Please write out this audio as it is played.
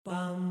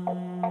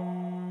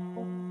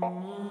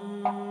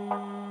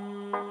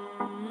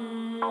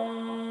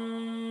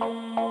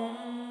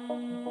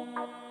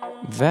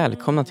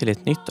Välkomna till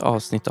ett nytt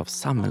avsnitt av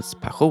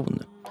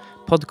Samhällspassion.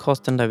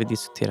 Podcasten där vi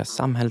diskuterar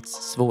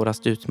samhällets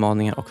svåraste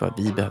utmaningar och vad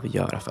vi behöver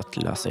göra för att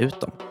lösa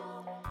ut dem.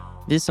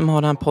 Vi som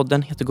har den här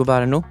podden heter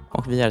Governo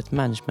och vi är ett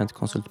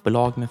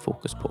managementkonsultbolag med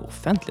fokus på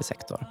offentlig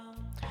sektor.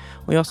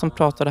 Och jag som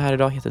pratar här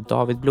idag heter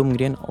David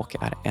Blomgren och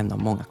är en av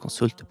många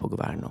konsulter på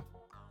Governo.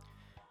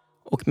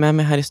 Och med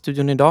mig här i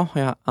studion idag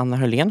har jag Anna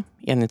Hörlén,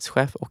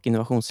 enhetschef och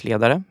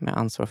innovationsledare med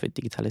ansvar för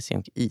digitalisering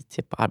och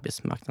IT på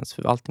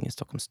arbetsmarknadsförvaltningen i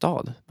Stockholms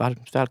stad.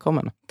 Varmt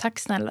välkommen. Tack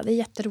snälla, det är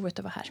jätteroligt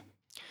att vara här.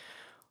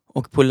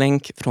 Och på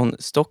länk från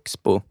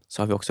Stocksbo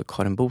så har vi också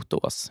Karin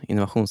Botås,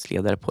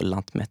 innovationsledare på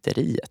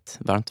Lantmäteriet.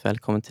 Varmt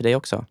välkommen till dig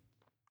också.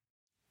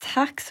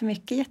 Tack så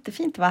mycket,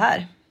 jättefint att vara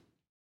här.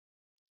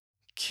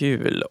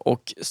 Kul,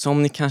 och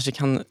som ni kanske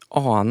kan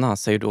ana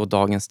så är då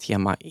dagens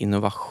tema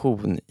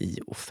innovation i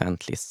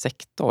offentlig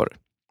sektor.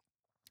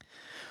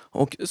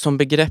 Och som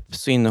begrepp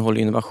så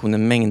innehåller innovation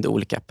en mängd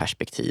olika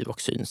perspektiv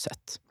och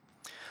synsätt.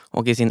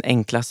 Och i sin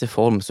enklaste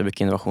form så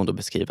brukar innovation då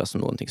beskrivas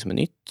som någonting som är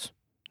nytt,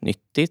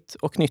 nyttigt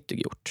och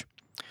nyttiggjort.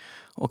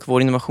 Och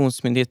vår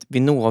innovationsmyndighet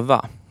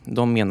Vinnova,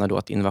 de menar då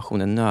att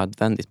innovation är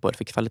nödvändigt både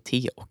för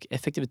kvalitet och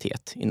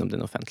effektivitet inom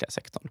den offentliga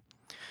sektorn.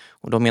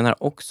 Och de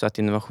menar också att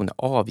innovation är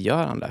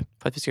avgörande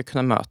för att vi ska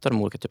kunna möta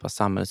de olika typer av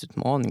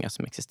samhällsutmaningar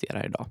som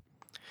existerar idag.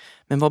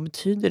 Men vad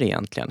betyder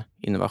egentligen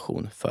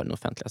innovation för den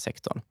offentliga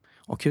sektorn?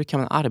 Och hur kan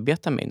man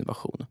arbeta med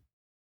innovation?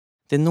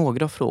 Det är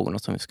några av frågorna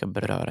som vi ska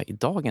beröra i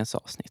dagens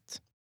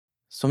avsnitt.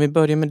 Så om vi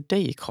börjar med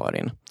dig,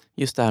 Karin.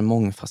 Just det här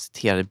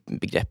mångfacetterade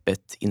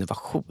begreppet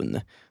innovation.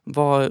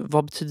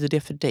 Vad betyder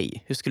det för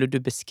dig? Hur skulle du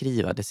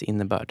beskriva dess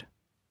innebörd?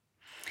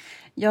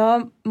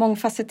 Ja,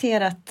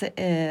 mångfacetterat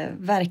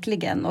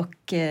verkligen.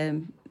 Och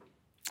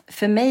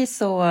för mig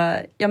så,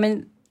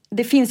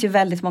 det finns ju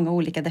väldigt många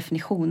olika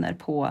definitioner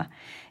på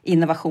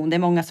innovation. Det är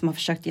många som har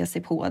försökt ge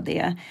sig på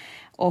det.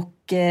 Och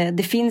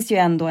det finns ju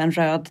ändå en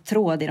röd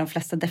tråd i de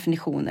flesta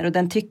definitioner. Och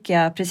den tycker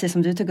jag, precis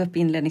som du tog upp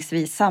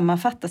inledningsvis,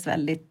 sammanfattas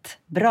väldigt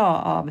bra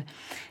av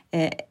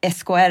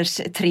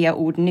SKRs 3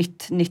 ord: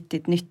 nytt,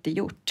 nyttigt,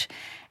 nyttiggjort.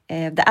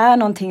 Det är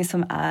någonting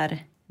som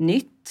är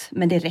nytt,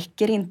 men det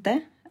räcker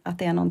inte att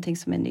det är någonting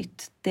som är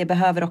nytt. Det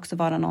behöver också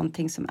vara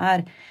någonting som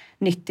är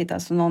nyttigt,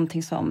 alltså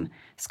någonting som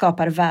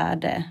skapar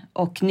värde,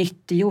 och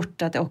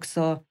nyttiggjort att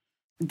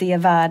det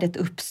värdet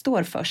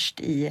uppstår först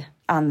i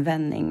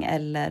användning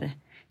eller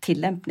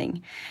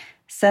tillämpning.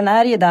 Sen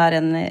är ju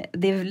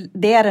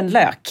det är en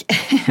lök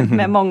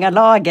med många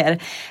lager.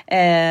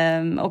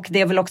 Och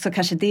det är väl också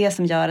kanske det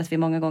som gör att vi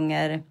många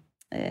gånger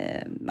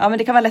men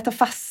det kan vara lätt att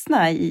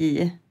fastna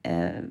i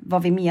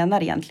vad vi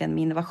menar egentligen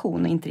med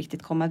innovation och inte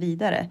riktigt komma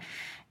vidare.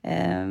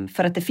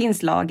 För att det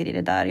finns lager i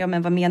det där. Ja,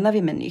 men vad menar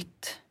vi med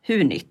nytt?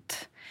 Hur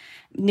nytt?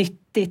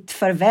 Nyttigt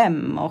för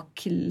vem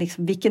och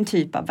liksom vilken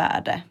typ av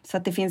värde? Så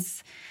att det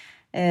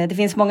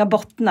finns många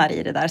bottnar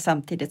i det där,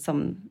 samtidigt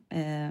som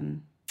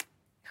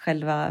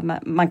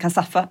man kan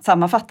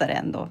sammanfatta det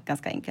ändå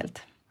ganska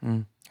enkelt.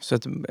 Så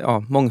ett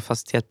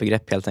mångfacetterat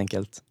begrepp helt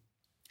enkelt.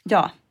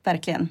 Ja,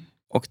 verkligen.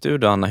 Och du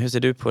då, Anna, hur ser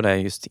du på det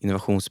just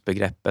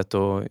innovationsbegreppet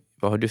och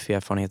vad har du för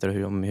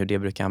erfarenheter om hur det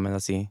brukar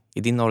användas i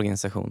din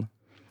organisation?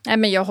 Nej,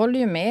 men jag håller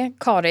ju med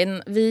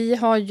Karin. Vi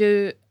har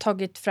ju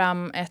tagit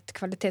fram ett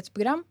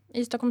kvalitetsprogram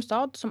i Stockholms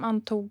stad som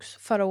antogs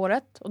förra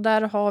året. Och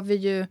där har vi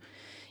ju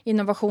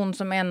innovation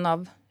som en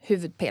av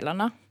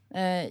huvudpelarna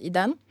i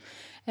den.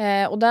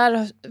 Och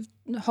där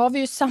har vi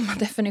ju samma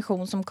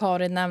definition som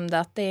Karin nämnde,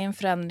 att det är en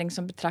förändring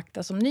som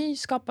betraktas som ny,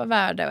 skapar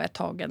värde och är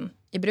tagen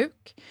i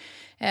bruk.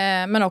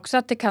 Men också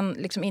att det kan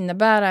liksom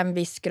innebära en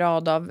viss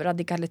grad av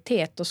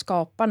radikalitet och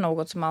skapa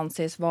något som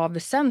anses vara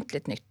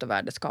väsentligt nytt och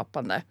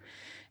värdeskapande.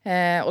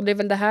 Och det är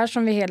väl det här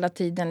som vi hela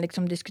tiden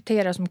liksom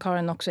diskuterar, som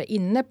Karin också är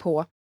inne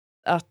på,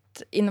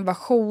 att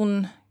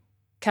innovation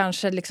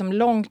kanske liksom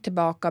långt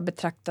tillbaka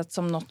betraktats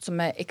som något som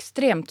är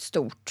extremt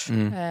stort.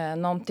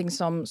 Någonting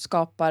som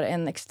skapar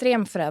en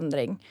extrem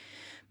förändring.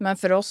 Men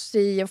för oss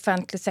i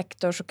offentlig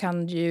sektor så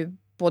kan det ju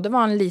både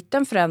vara en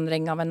liten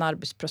förändring av en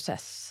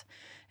arbetsprocess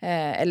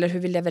eller hur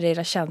vi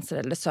levererar tjänster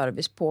eller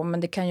service på. Men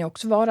det kan ju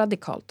också vara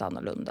radikalt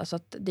annorlunda. Så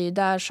att det är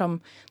där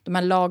som de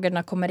här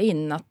lagerna kommer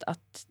in,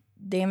 att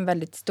det är en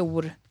väldigt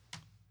stor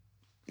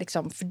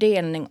liksom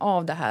fördelning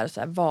av det här. Så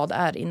här, vad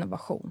är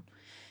innovation?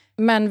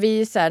 Men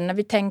när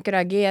vi tänker och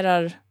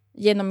agerar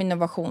genom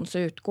innovation så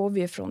utgår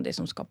vi från det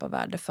som skapar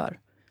värde för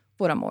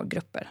våra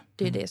målgrupper.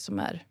 Det är det som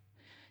är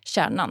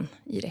kärnan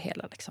i det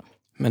hela. Liksom.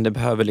 Men det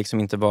behöver liksom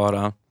inte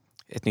vara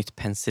ett nytt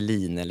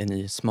penicillin eller en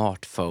ny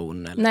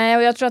smartphone? Eller? Nej,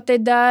 och jag tror att det är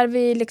där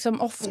vi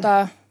liksom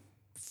ofta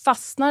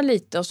fastnar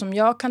lite, och som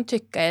jag kan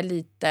tycka är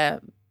lite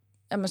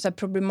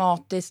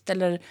problematiskt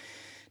eller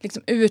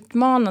liksom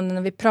utmanande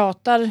när vi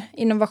pratar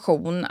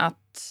innovation,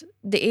 att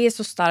det är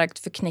så starkt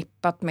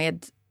förknippat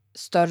med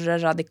större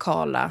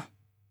radikala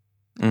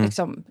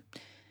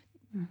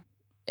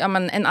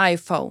en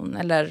iPhone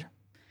eller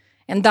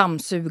en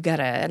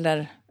dammsugare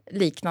eller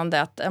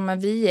liknande. Att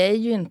vi är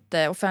ju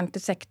inte,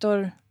 offentlig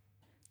sektor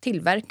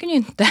tillverkar ju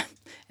inte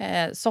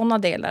sådana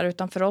delar,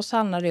 utan för oss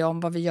handlar det om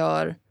vad vi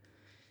gör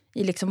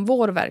i liksom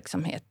vår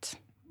verksamhet.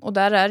 Och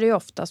där är det ju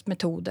oftast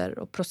metoder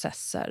och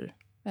processer,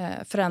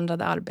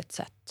 förändrade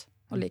arbetssätt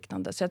och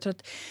liknande. Så jag tror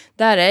att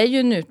där är ju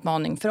en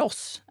utmaning för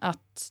oss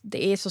att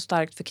det är så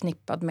starkt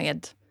förknippat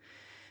med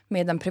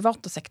den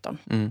privata sektorn.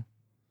 Mm.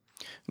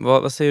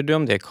 Vad säger du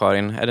om det,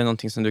 Karin? Är det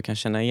någonting som du kan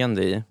känna igen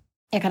dig i?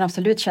 Jag kan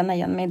absolut känna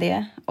igen mig i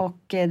det. Och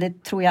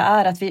det tror jag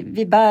är att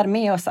vi bär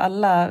med oss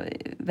alla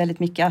väldigt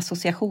mycket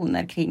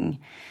associationer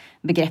kring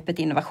begreppet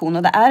innovation.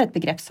 Och det är ett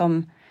begrepp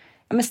som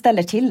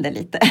ställer till det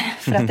lite.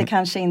 För att det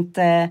kanske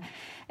inte...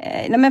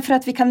 men för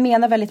att vi kan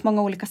mena väldigt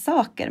många olika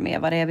saker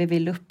med vad det är vi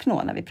vill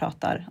uppnå när vi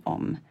pratar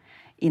om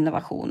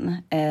innovation.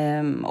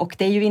 Och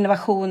det är ju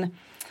innovation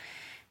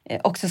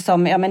också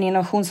som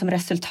innovation som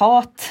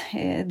resultat.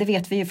 Det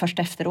vet vi ju först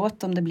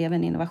efteråt om det blev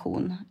en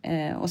innovation.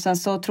 Och sen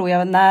så tror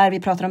jag när vi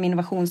pratar om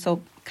innovation så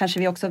kanske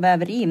vi också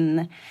väver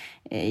in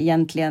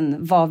egentligen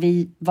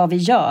vad vi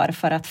gör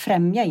för att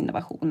främja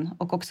innovation.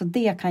 Och också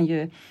det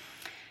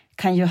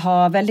kan ju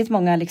ha väldigt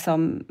många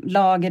liksom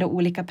lager och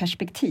olika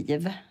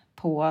perspektiv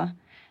på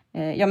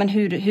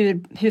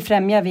hur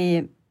främjar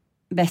vi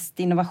bäst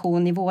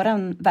innovation i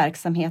våran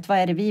verksamhet? Vad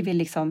är det vi vill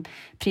liksom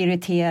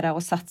prioritera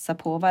och satsa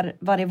på?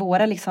 Var är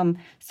våra liksom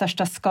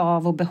största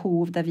skav och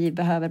behov där vi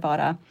behöver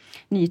vara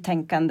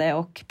nytänkande?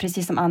 Och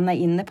precis som Anna är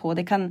inne på,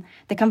 det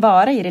kan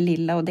vara i det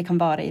lilla och det kan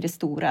vara i det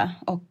stora.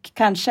 Och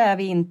kanske är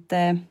vi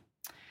inte...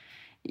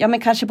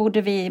 kanske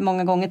borde vi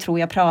många gånger, tror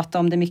jag, prata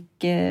om det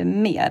mycket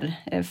mer.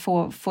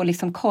 Få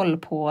liksom koll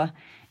på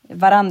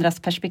varandras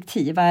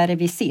perspektiv. Vad är det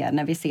vi ser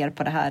när vi ser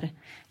på det här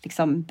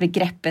liksom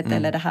begreppet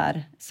eller det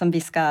här som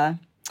vi ska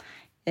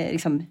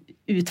liksom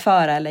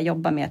utföra eller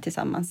jobba med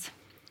tillsammans.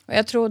 Och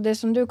jag tror det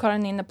som du,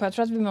 Karin, är inne på, jag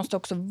tror att vi måste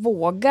också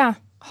våga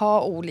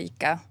ha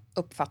olika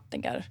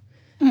uppfattningar.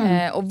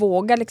 Och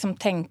våga liksom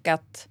tänka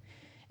att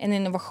en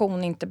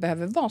innovation inte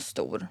behöver vara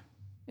stor.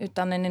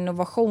 Utan en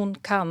innovation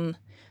kan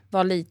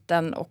vara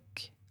liten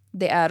och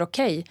det är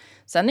okej.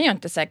 Sen är jag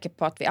inte säker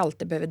på att vi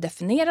alltid behöver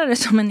definiera det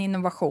som en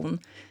innovation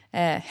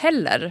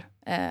heller.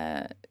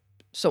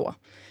 Så.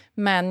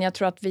 Men jag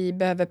tror att vi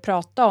behöver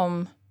prata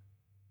om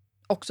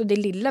också det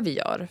lilla vi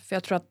gör. För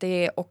jag tror att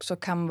det också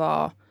kan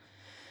vara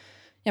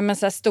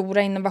så här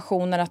stora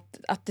innovationer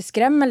att det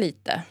skrämmer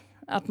lite.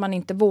 Att man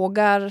inte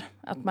vågar,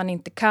 att man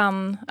inte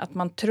kan, att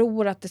man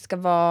tror att det ska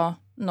vara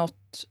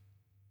något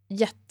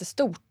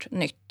jättestort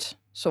nytt.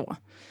 Så.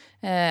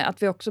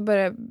 Att vi också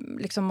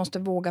måste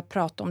våga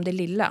prata om det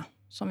lilla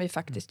som vi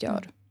faktiskt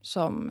gör.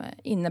 Som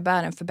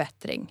innebär en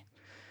förbättring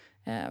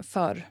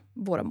för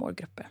våra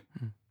målgrupper.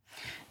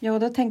 Ja,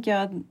 då tänker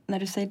jag när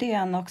du säger det,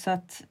 Anna, också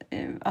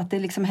att det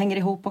liksom hänger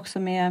ihop också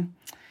med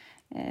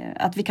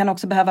att vi kan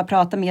också behöva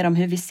prata mer om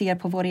hur vi ser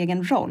på vår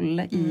egen roll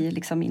i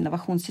liksom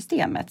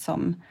innovationssystemet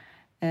som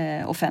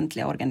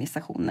offentliga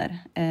organisationer.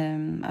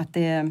 Att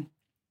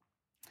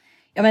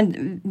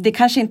det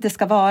kanske inte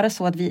ska vara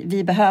så att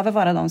vi behöver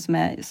vara de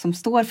som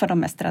står för de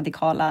mest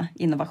radikala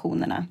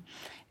innovationerna.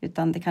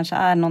 Utan det kanske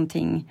är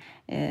någonting,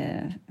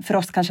 för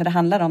oss kanske det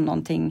handlar om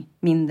någonting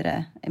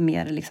mindre,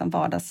 mer liksom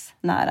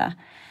vardagsnära.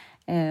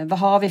 Vad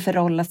har vi för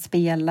roll att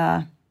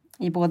spela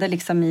i både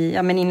liksom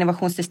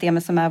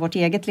innovationssystemet som är vårt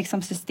eget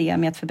liksom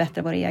system i att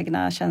förbättra våra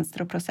egna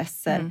tjänster och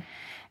processer.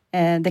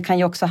 Det kan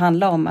ju också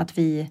handla om att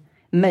vi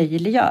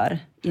möjliggör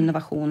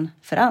innovation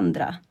för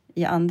andra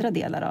i andra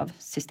delar av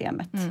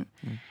systemet.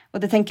 Och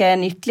det tänker jag är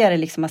en ytterligare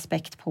liksom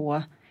aspekt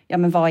på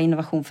vad är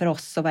innovation för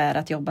oss och vad är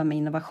att jobba med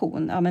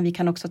innovation. Men vi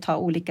kan också ta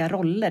olika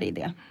roller i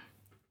det.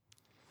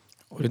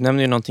 Och du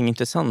nämner ju någonting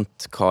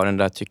intressant, Karin,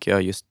 där tycker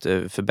jag, just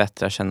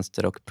förbättra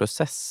tjänster och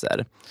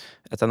processer.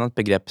 Ett annat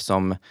begrepp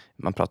som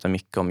man pratar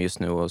mycket om just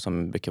nu och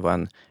som brukar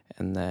vara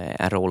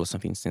en roll som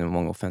finns inom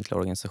många offentliga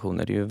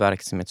organisationer, det är ju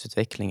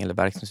verksamhetsutveckling eller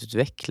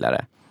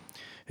verksamhetsutvecklare.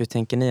 Hur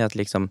tänker ni att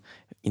liksom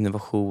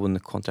innovation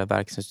kontra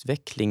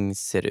verksamhetsutveckling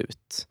ser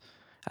ut?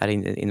 Är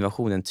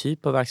innovation en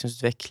typ av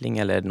verksamhetsutveckling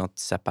eller är det något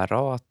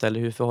separat? Eller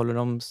hur förhåller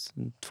de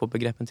två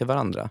begreppen till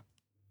varandra?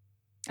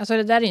 Alltså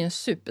det där är ju en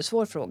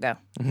supersvår fråga,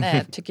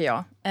 tycker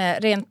jag.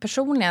 Rent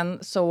personligen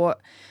så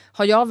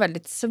har jag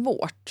väldigt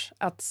svårt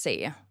att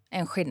se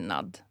en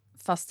skillnad.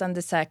 Fastän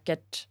det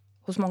säkert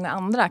hos många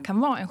andra kan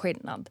vara en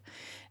skillnad.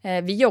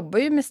 Vi jobbar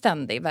ju med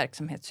ständig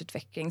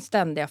verksamhetsutveckling,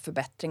 ständiga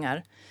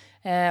förbättringar.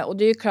 Och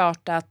det är ju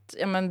klart att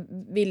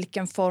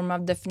vilken form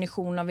av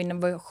definition av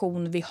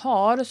innovation vi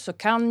har, så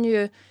kan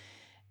ju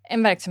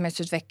en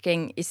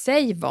verksamhetsutveckling i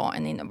sig vara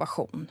en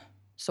innovation.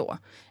 Så.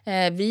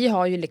 Vi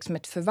har ju liksom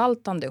ett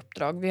förvaltande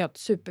uppdrag. Vi har ett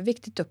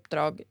superviktigt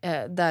uppdrag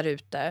där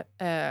ute.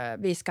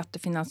 Vi är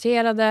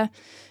skattefinansierade.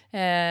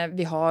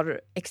 Vi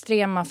har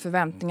extrema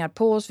förväntningar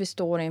på oss. Vi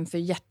står inför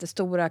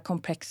jättestora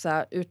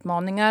komplexa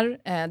utmaningar.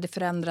 Det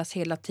förändras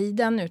hela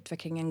tiden.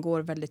 Utvecklingen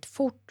går väldigt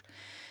fort.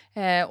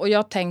 Och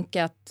jag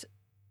tänker att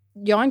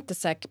jag är inte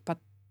säker på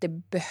att det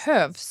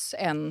behövs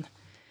en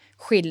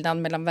skillnad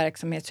mellan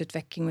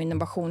verksamhetsutveckling och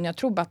innovation. Jag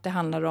tror bara att det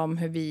handlar om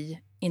hur vi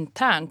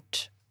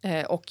internt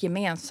och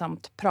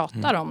gemensamt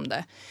pratar om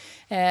det.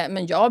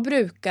 Men jag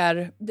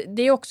brukar...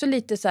 Det är också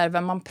lite så här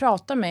vem man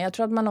pratar med. Jag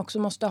tror att man också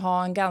måste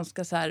ha en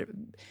ganska så här...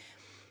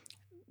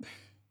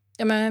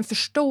 en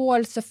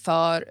förståelse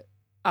för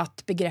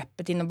att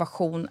begreppet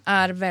innovation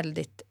är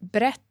väldigt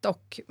brett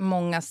och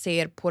många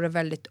ser på det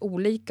väldigt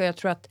olika. Jag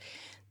tror att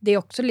det är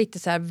också lite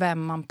så här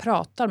vem man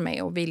pratar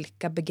med och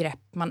vilka begrepp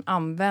man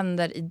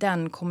använder i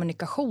den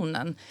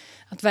kommunikationen.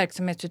 Att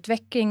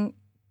verksamhetsutveckling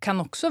kan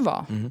också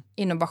vara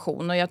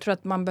innovation. Och jag tror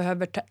att man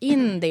behöver ta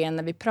in det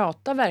när vi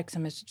pratar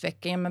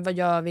verksamhetsutveckling. Men vad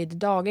gör vi i det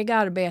dagliga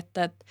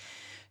arbetet?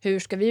 Hur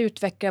ska vi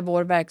utveckla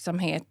vår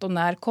verksamhet? Och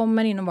när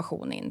kommer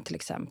innovation in till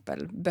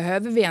exempel?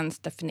 Behöver vi ens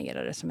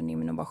definiera det som en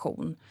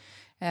innovation?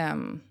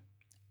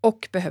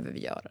 Och behöver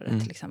vi göra det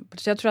till exempel?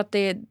 Så jag tror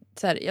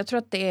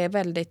att det är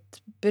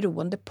väldigt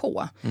beroende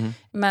på.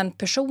 Men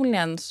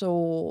personligen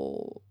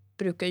så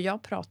brukar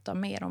jag prata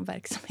mer om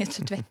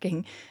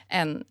verksamhetsutveckling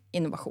än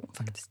innovation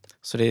faktiskt.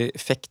 Så det är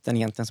effekten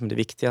egentligen som är det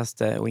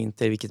viktigaste och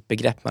inte vilket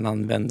begrepp man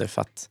använder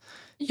för att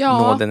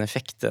nå den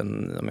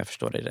effekten, om jag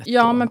förstår det rätt.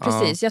 Ja, men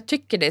precis. Jag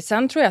tycker det.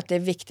 Sen tror jag att det är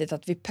viktigt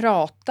att vi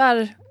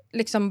pratar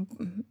liksom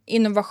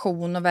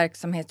innovation och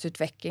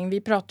verksamhetsutveckling.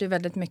 Vi pratar ju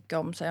väldigt mycket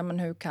om så här, men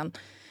hur kan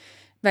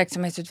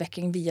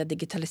verksamhetsutveckling via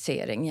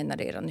digitalisering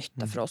generera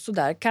nytta för oss. Och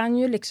där kan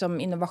ju liksom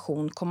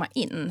innovation komma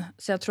in.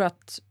 Så jag tror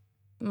att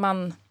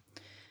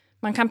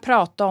man kan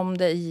prata om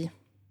det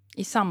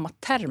i samma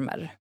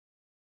termer.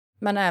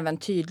 Men även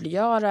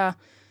tydliggöra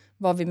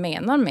vad vi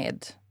menar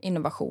med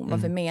innovation.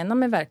 Vad vi menar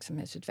med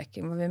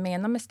verksamhetsutveckling. Vad vi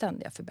menar med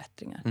ständiga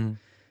förbättringar.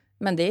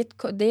 Men det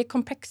är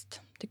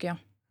komplext, tycker jag.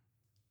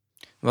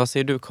 Vad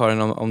säger du,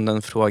 Karin, om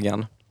den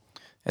frågan?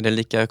 Är det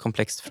lika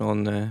komplext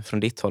från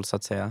ditt håll, så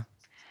att säga?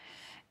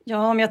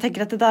 Ja, men jag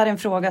tänker att det där är en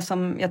fråga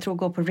som jag tror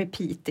går på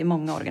repeat i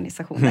många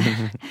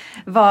organisationer.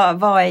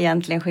 Vad är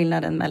egentligen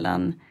skillnaden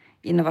mellan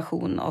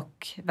innovation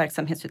och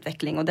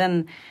verksamhetsutveckling? Och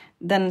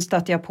den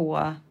stöter jag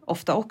på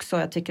ofta också.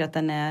 Jag tycker att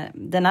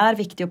den är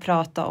viktig att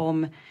prata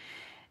om.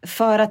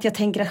 För att jag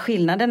tänker att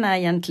skillnaden är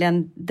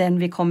egentligen den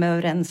vi kommer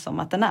överens om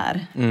att den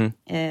är.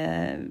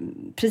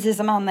 Precis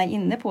som Anna är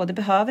inne på, det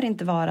behöver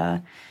inte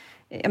vara...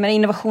 Jag menar,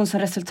 innovation som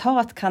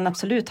resultat kan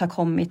absolut ha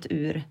kommit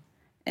ur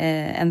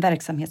en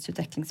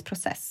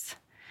verksamhetsutvecklingsprocess.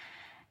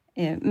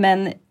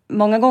 Men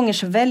många gånger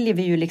så väljer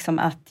vi ju liksom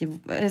att,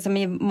 liksom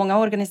i många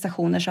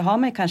organisationer så har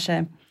man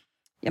kanske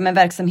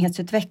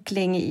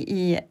verksamhetsutveckling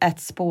i ett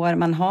spår.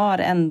 Man har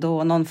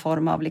ändå någon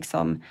form av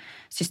liksom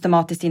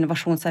systematiskt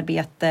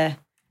innovationsarbete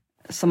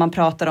som man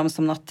pratar om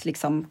som något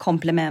liksom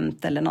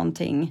komplement eller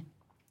någonting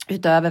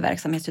utöver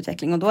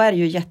verksamhetsutveckling. Och då är det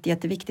ju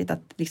jätteviktigt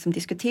att liksom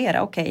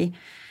diskutera,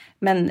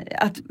 men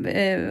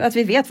att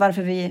vi vet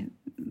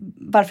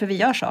varför vi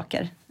gör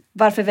saker.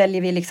 Varför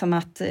väljer vi liksom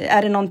att,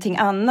 är det någonting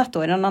annat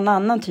då? Är det någon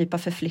annan typ av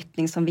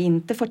förflyttning som vi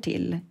inte får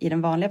till i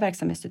den vanliga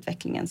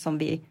verksamhetsutvecklingen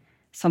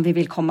som vi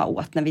vill komma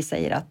åt när vi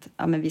säger att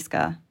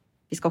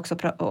vi ska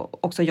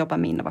också jobba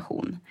med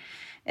innovation?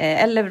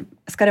 Eller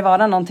ska det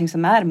vara någonting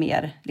som är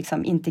mer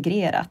liksom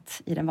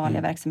integrerat i den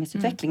vanliga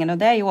verksamhetsutvecklingen? Och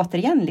det är ju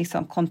återigen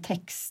liksom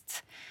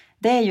kontext.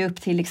 Det är ju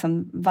upp till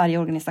liksom varje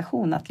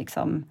organisation att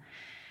liksom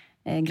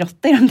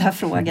grotta i de där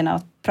frågorna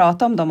och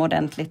prata om dem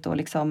ordentligt och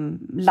liksom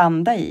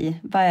landa i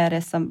vad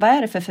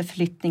är det för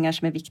förflyttningar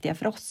som är viktiga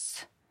för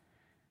oss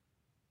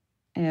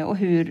och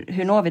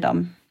hur når vi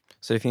dem.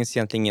 Så det finns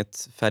egentligen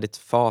inget färdigt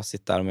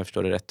facit där, om jag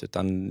förstår det rätt,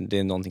 utan det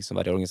är någonting som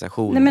varje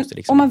organisation måste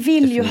liksom och man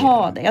vill definiera. ju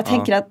ha det. Jag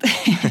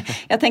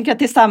tänker att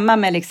det är samma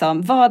med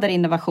liksom, vad är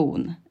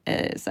innovation?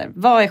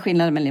 Vad är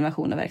skillnaden mellan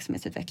innovation och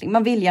verksamhetsutveckling?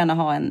 Man vill gärna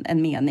ha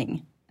en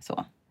mening.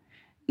 Så.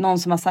 Någon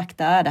som har sagt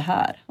det är det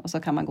här och så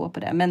kan man gå på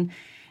det. Men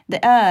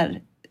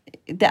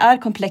det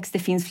är komplext, det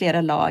finns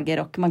flera lager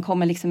och man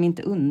kommer liksom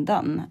inte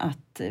undan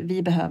att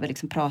vi behöver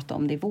liksom prata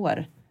om det i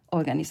vår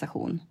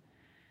organisation.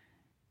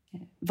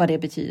 Vad det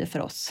betyder för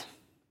oss.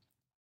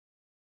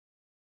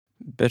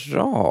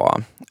 Bra.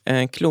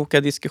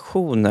 Kloka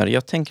diskussioner.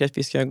 Jag tänker att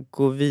vi ska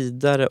gå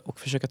vidare och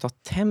försöka ta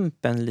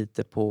tempen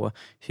lite på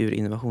hur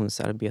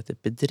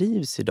innovationsarbetet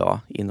bedrivs idag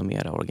inom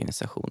era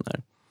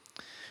organisationer.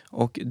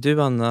 Och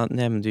du, Anna,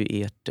 nämnde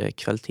ju ert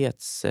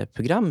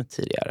kvalitetsprogram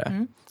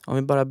tidigare. Om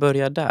vi bara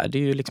börjar där. Det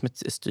är ju liksom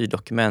ett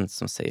styrdokument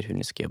som säger hur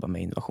ni ska jobba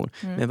med innovation.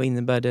 Men vad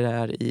innebär det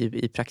där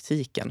i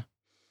praktiken?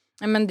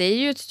 Men det är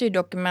ju ett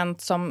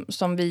styrdokument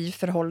som vi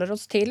förhåller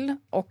oss till.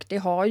 Och det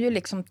har ju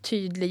liksom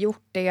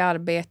tydliggjort det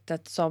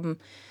arbetet som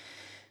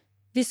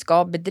vi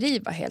ska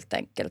bedriva helt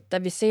enkelt. Där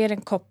vi ser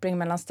en koppling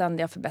mellan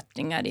ständiga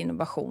förbättringar,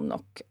 innovation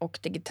och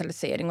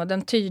digitalisering. Och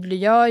den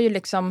tydliggör ju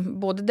liksom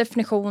både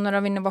definitioner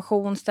av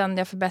innovation,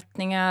 ständiga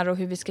förbättringar och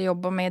hur vi ska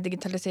jobba med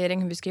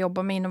digitalisering, hur vi ska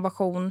jobba med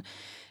innovation.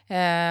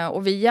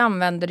 Och vi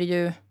använder det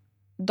ju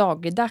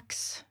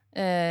dagligdags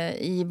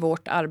i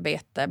vårt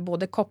arbete.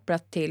 Både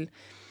kopplat till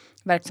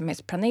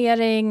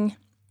verksamhetsplanering,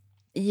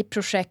 i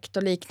projekt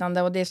och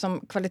liknande. Och det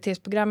som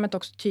kvalitetsprogrammet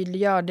också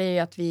tydliggör, det är ju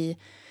att vi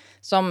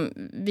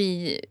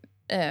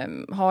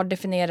har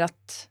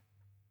definierat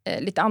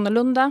lite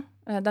annorlunda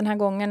den här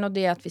gången. Och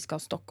det är att vi ska ha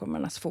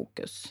stockholmarnas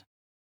fokus.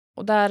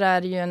 Och där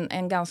är det ju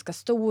en ganska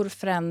stor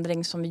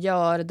förändring som vi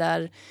gör,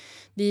 där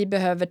vi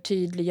behöver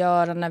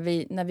tydliggöra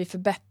när vi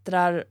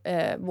förbättrar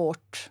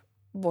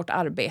vårt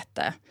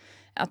arbete.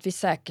 Att vi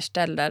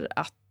säkerställer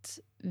att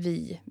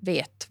vi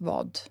vet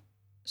vad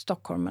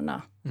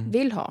stockholmarna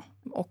vill ha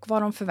och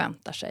vad de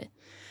förväntar sig.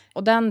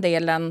 Och den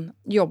delen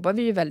jobbar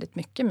vi ju väldigt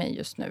mycket med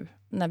just nu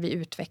när vi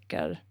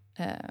utvecklar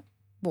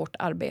vårt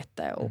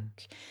arbete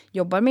och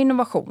jobbar med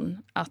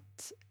innovation.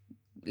 Att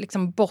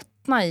liksom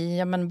bottna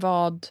i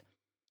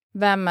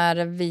vem är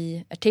det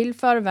vi är till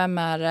för, vem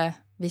är det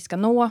vi ska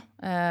nå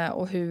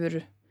och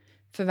hur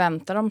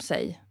förväntar de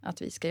sig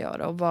att vi ska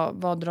göra och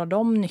vad drar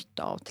de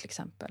nytta av till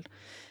exempel.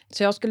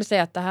 Så jag skulle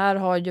säga att det här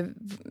har ju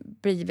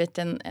blivit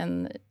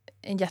en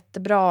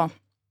jättebra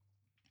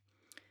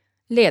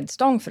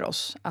ledstång för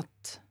oss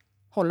att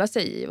hålla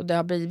sig i. Och det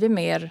har blivit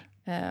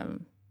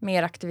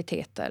mer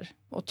aktiviteter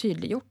och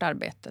tydliggjort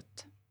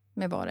arbetet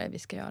med vad det är vi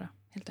ska göra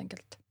helt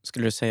enkelt.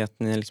 Skulle du säga att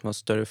ni liksom har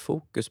större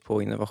fokus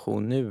på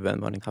innovation nu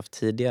än vad ni haft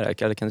tidigare?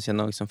 Eller kan du se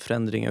någon liksom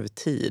förändring över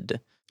tid?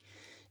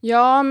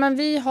 Ja, men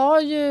vi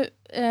har ju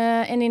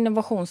en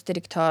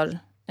innovationsdirektör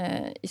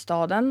i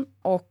staden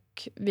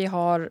och vi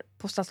har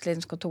på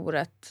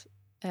stadsledningskontoret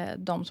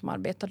de som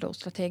arbetar då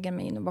strateger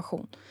med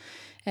innovation.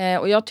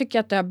 Och jag tycker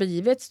att det har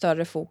blivit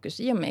större fokus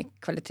i och med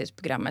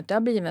kvalitetsprogrammet. Det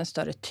har blivit en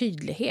större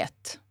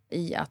tydlighet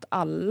i att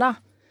alla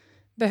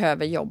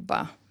behöver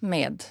jobba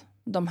med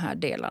de här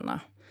delarna.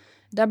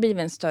 Det har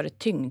blivit en större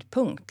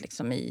tyngdpunkt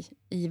liksom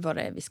i vad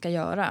det är vi ska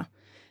göra.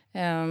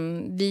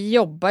 Vi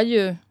jobbar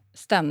ju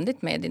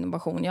ständigt med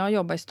innovation. Jag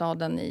jobbar i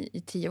staden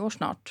i 10 år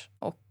snart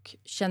och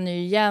känner ju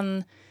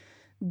igen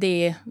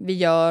det vi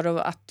gör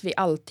och att vi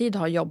alltid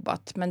har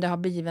jobbat. Men det har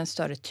blivit en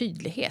större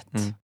tydlighet.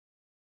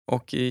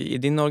 Och i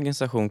din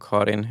organisation,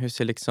 Karin, hur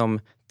ser liksom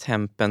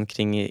tempen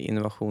kring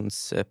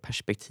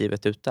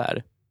innovationsperspektivet ut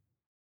där?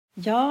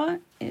 Ja,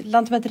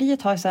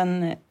 Lantmäteriet har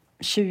sedan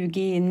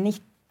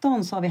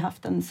 2019 så har vi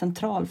haft en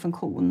central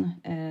funktion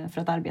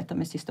för att arbeta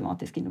med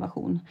systematisk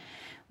innovation.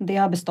 Det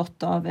har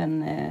bestått av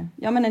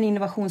en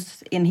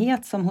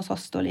innovationsenhet som hos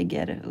oss då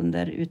ligger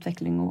under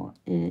utveckling och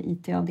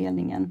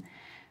IT-avdelningen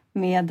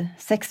med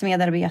 6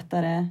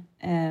 medarbetare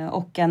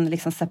och en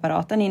liksom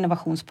separat en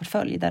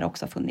innovationsportfölj där det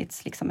också har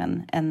funnits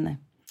liksom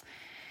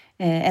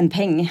en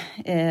peng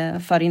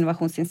för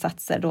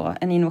innovationsinsatser då,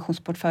 en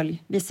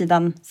innovationsportfölj vid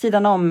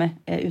sidan om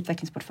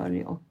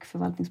utvecklingsportfölj och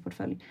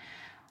förvaltningsportfölj.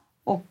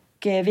 Och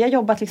vi har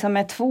jobbat liksom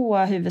med 2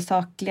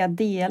 huvudsakliga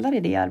delar i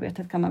det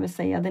arbetet kan man väl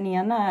säga. Den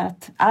ena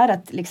är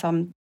att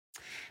liksom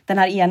den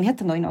här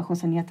enheten då,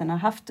 innovationsenheten har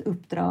haft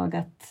uppdrag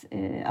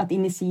att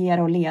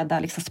initiera och leda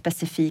liksom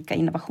specifika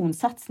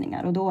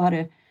innovationssatsningar. Och då har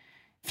det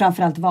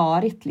framförallt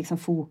varit liksom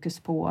fokus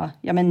på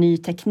ny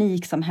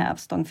teknik som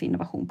hävstång för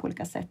innovation på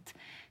olika sätt.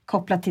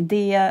 Kopplat till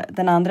det,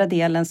 den andra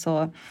delen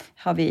så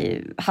har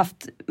vi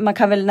haft, man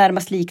kan väl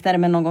närmast likna det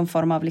med någon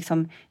form av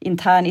liksom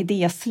intern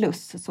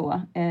idésluss.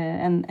 Så,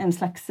 en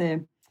slags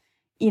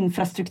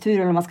infrastruktur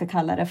eller vad man ska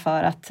kalla det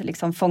för att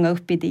liksom fånga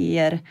upp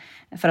idéer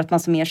för att man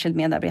som enskild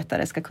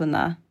medarbetare ska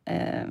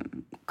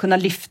kunna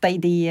lyfta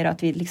idéer och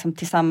att vi liksom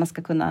tillsammans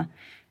ska kunna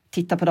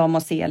titta på dem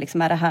och se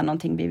liksom, är det här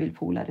någonting vi vill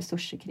poola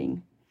resurser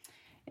kring.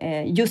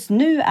 Just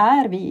nu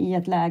är vi i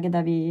ett läge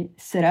där vi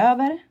ser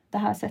över det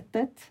här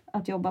sättet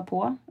att jobba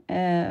på.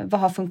 Vad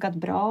har funkat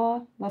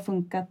bra? Vad har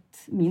funkat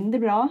mindre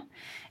bra?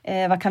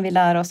 Vad kan vi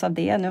lära oss av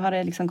det? Nu har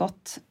det liksom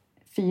gått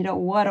 4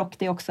 år och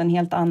det är också en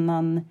helt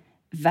annan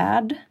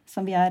värld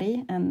som vi är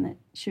i än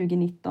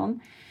 2019.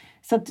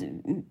 Så att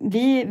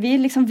vi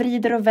liksom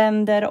vrider och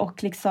vänder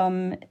och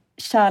liksom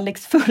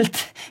kärleksfullt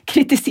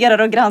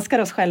kritiserar och granskar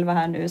oss själva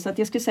här nu. Så att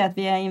jag skulle säga att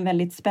vi är i en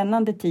väldigt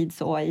spännande tid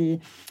så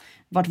i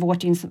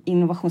vårt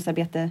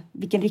innovationsarbete,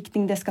 vilken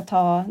riktning det ska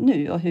ta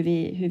nu och hur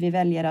vi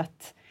väljer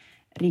att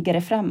rigga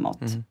det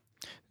framåt.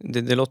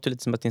 Det låter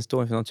lite som att ni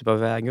står inför någon typ av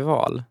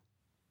vägval.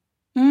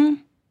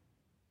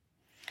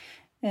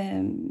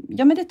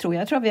 Ja, men det tror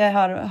jag. Jag tror att vi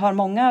har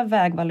många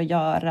vägval att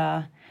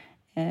göra.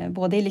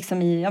 Både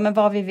liksom i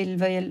vad vi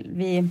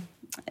vill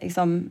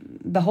liksom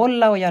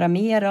behålla och göra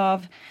mer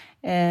av.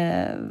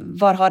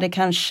 Var har det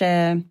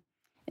kanske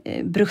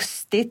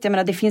brustit? Jag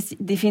menar,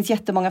 det finns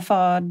jättemånga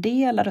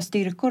fördelar och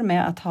styrkor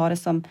med att ha det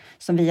som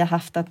vi har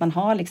haft. Att man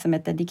har liksom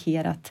ett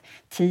dedikerat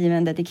team,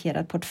 en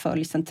dedikerad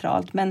portfölj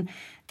centralt. Men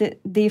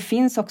det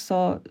finns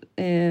också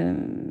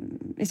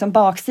liksom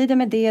baksidor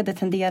med det. Det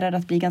tenderar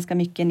att bli ganska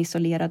mycket en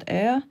isolerad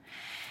ö.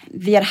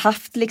 Vi har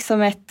haft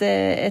liksom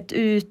ett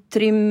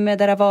utrymme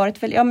där det har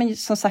varit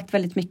som sagt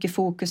väldigt mycket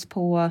fokus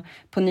på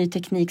ny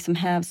teknik som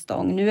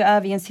hävstång. Nu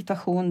är vi i en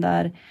situation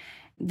där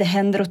det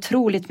händer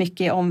otroligt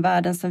mycket i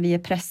omvärlden som vi är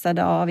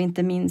pressade av,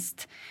 inte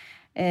minst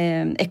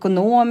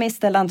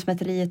ekonomiskt. Där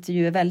Lantmäteriet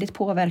ju är väldigt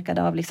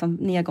påverkade av liksom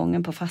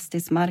nedgången på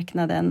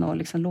fastighetsmarknaden och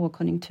liksom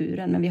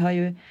lågkonjunkturen. Men vi har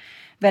ju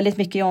väldigt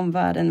mycket i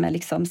omvärlden med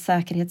liksom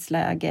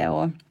säkerhetsläge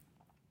och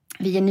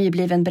vi är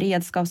nybliven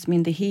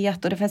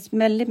beredskapsmyndighet och det finns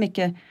väldigt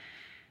mycket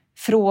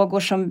frågor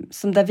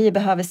som där vi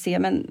behöver se,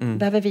 men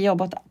behöver vi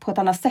jobba på ett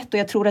annat sätt och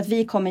jag tror att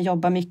vi kommer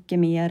jobba mycket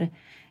mer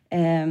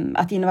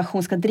att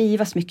innovation ska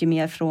drivas mycket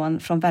mer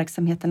från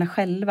verksamheterna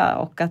själva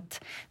och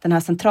att den här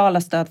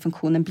centrala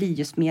stödfunktionen blir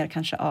just mer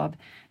kanske av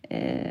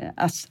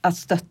att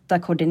stötta,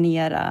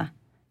 koordinera,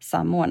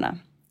 samordna.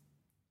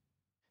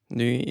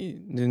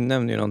 Du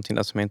nämner ju någonting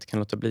där som jag inte kan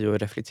låta bli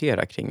att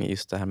reflektera kring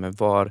just det här med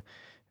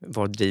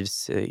var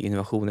drivs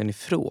innovationen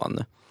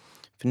ifrån?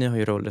 För ni har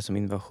ju roller som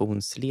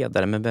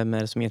innovationsledare, men vem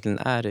är det som egentligen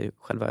är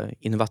själva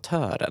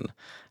innovatören?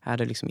 Är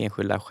det liksom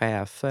enskilda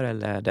chefer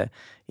eller är det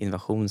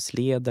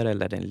innovationsledare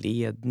eller är det en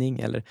ledning?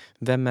 Eller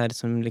vem är det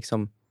som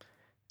liksom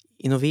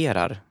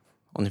innoverar,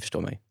 om ni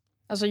förstår mig?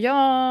 Alltså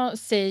jag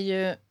ser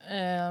ju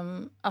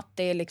att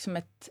det är liksom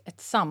ett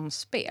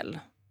samspel.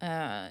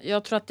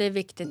 Jag tror att det är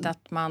viktigt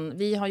att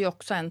vi har ju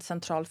också en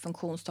central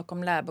funktion,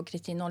 Stockholm Lab och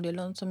Kristin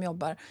Oljelund, som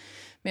jobbar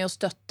med att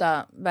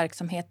stötta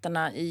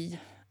verksamheterna i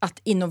att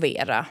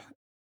innovera.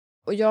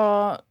 Och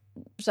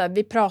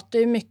vi pratar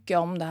ju mycket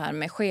om det här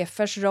med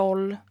chefers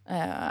roll,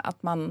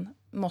 att man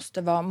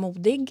måste vara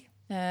modig,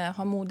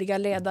 ha modiga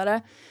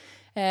ledare.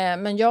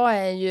 Men jag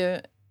är ju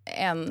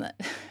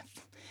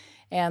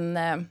en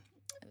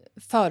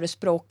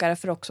förespråkare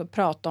för också att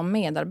prata om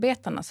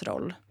medarbetarnas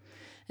roll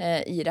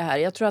i det här.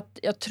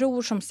 Jag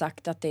tror som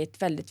sagt att det är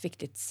ett väldigt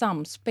viktigt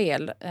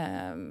samspel,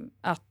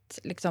 att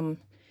liksom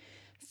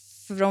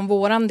från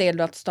våran del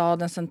då, att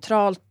staden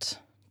centralt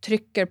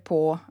trycker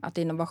på att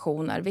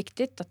innovation är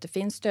viktigt, att det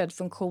finns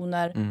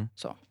stödfunktioner.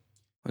 Så.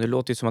 Och det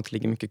låter ju som att det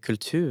ligger mycket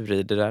kultur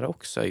i det där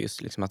också,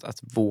 just liksom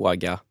att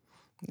våga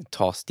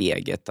ta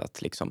steget,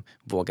 att liksom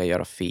våga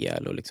göra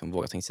fel och liksom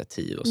våga ta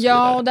initiativ och så vidare.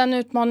 Ja, och den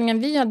utmaningen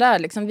vi har där,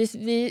 liksom,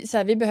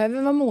 vi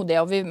behöver vara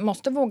modiga och vi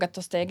måste våga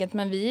ta steget,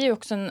 men vi är ju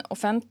också en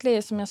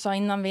offentlig, som jag sa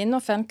innan, vi är en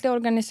offentlig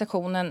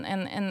organisation,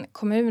 en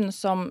kommun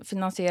som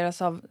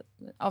finansieras av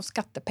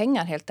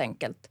skattepengar helt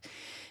enkelt.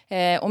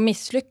 Och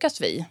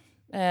misslyckas vi,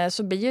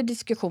 så blir ju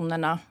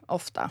diskussionerna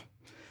ofta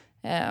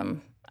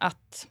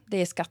att det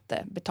är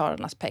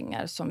skattebetalarnas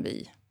pengar som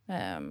vi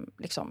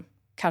liksom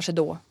kanske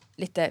då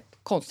lite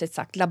konstigt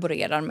sagt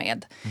laborerar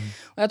med.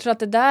 Och jag tror att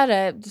det där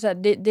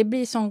är det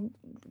blir som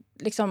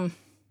liksom,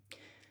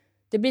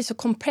 det blir så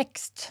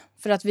komplext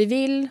för att vi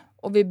vill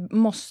och vi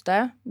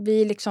måste.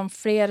 Vi är liksom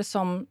fler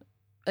som,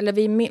 eller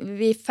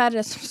vi är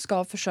färre som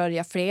ska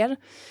försörja fler.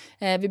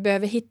 Vi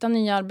behöver hitta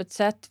nya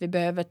arbetssätt, vi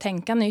behöver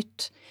tänka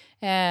nytt.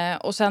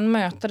 Och sen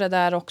möta det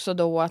där också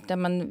då att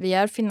vi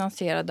är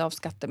finansierade av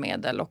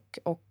skattemedel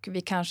och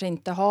vi kanske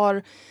inte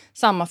har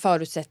samma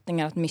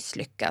förutsättningar att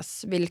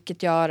misslyckas.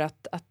 Vilket gör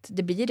att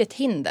det blir ett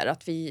hinder,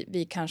 att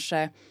vi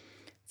kanske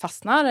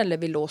fastnar eller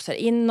vi låser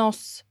in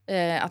oss.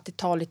 Att det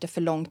tar lite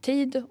för lång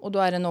tid och då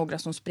är det några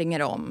som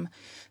springer om.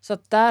 Så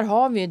att där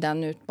har vi ju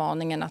den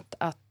utmaningen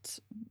att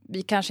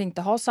vi kanske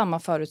inte har samma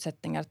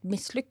förutsättningar att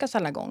misslyckas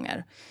alla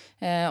gånger.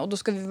 Och då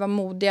ska vi vara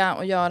modiga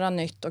och göra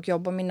nytt och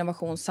jobba med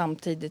innovation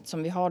samtidigt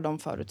som vi har de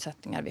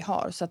förutsättningar vi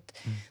har. Så att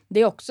det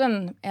är också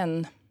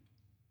en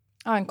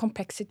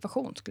komplex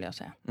situation skulle jag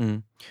säga.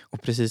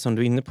 Och precis som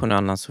du är inne på nu,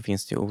 Anna, så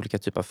finns det ju olika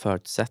typer av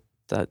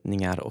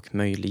förutsättningar och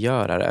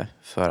möjliggörare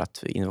för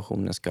att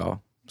innovationen ska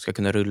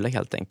kunna rulla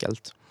helt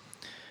enkelt.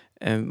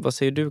 Vad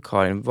säger du,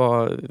 Karin?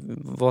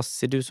 Vad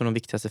ser du som de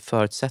viktigaste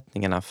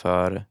förutsättningarna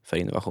för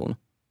innovation?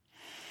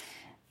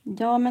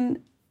 Ja, men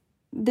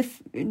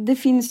det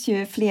finns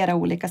ju flera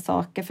olika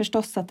saker.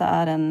 Förstås att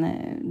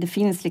det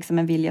finns liksom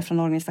en vilja från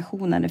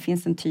organisationen. Det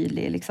finns en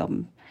tydlig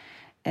liksom,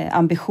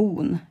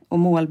 ambition och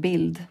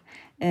målbild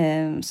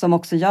som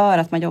också gör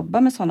att man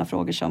jobbar med sådana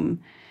frågor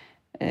som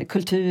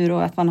kultur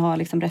och att man har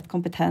liksom rätt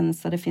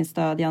kompetens och det finns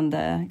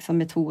stödjande liksom,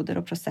 metoder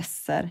och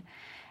processer.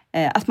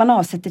 Att man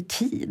avsätter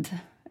tid.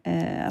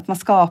 Att man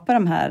skapar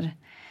de här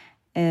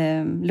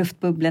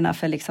luftbubblorna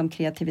för liksom,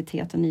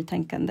 kreativitet och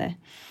nytänkande.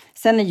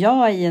 Sen är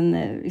jag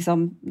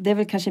det är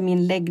väl kanske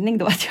min läggning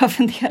då att jag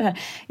funderar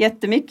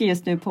jättemycket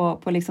just nu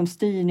på liksom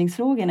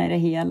styrningsfrågorna i det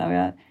hela. Och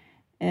jag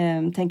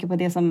tänker på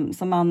det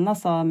som Anna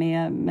sa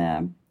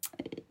med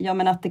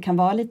att det kan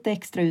vara lite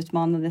extra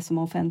utmanande som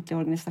offentlig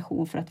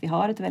organisation för att vi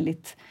har ett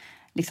väldigt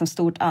liksom,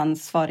 stort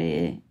ansvar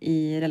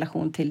i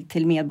relation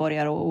till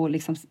medborgare och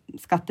liksom,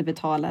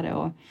 skattebetalare.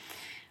 Och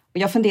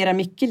jag funderar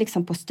mycket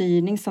liksom, på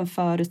styrning som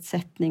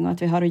förutsättning och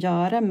att vi har att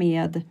göra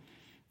med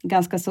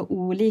ganska så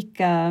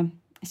olika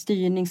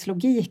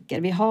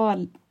styrningslogiker.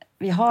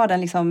 Vi har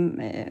den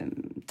liksom,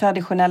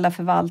 traditionella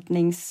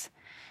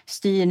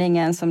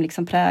förvaltningsstyrningen som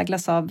liksom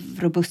präglas av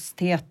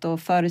robusthet och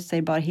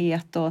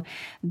förutsägbarhet. Och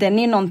den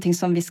är någonting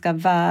som vi ska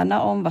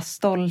värna om, vara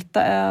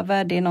stolta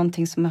över. Det är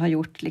någonting som har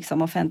gjort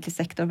liksom, offentlig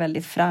sektor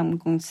väldigt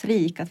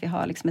framgångsrik. Att vi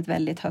har liksom, ett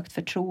väldigt högt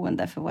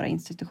förtroende för våra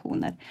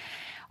institutioner.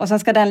 Och sen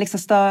ska den liksom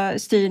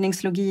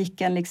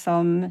styrningslogiken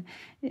liksom,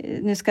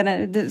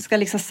 det ska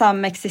liksom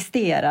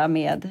samexistera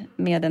med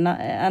en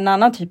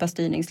annan typ av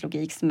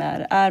styrningslogik som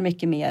är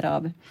mycket mer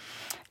av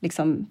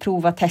liksom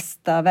prova,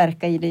 testa,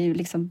 verka i det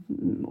liksom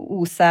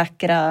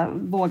osäkra,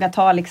 våga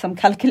ta liksom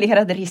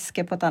kalkylerade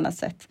risker på ett annat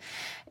sätt.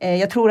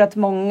 Jag tror att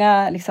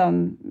många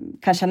liksom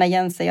kan känna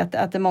igen sig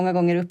att det många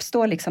gånger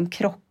uppstår liksom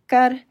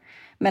krockar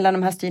mellan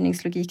de här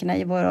styrningslogikerna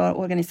i våra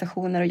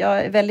organisationer och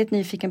jag är väldigt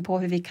nyfiken på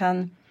hur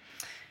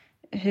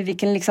vi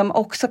kan liksom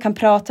också kan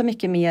prata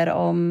mycket mer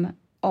om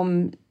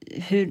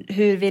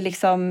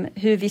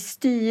hur vi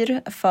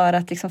styr för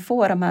att liksom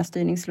få de här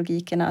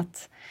styrningslogikerna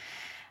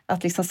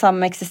att liksom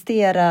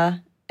samexistera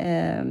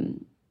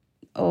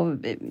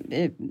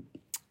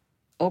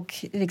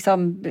och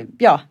liksom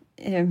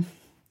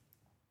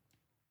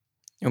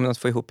Ja, men att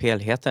få ihop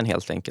helheten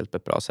helt enkelt på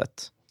ett bra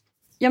sätt.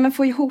 Ja, men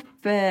få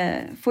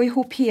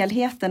ihop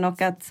helheten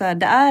och att så här,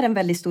 det är en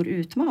väldigt stor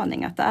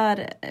utmaning. Att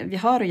vi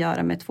har att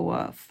göra med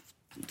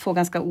två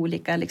ganska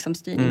olika liksom,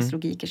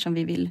 styrningslogiker som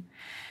vi vill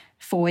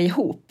få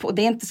ihop. Och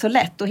det är inte så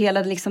lätt. Och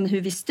hela liksom,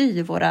 hur vi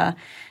styr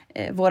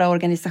våra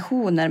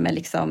organisationer med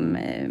liksom,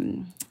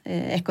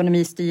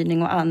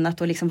 ekonomistyrning och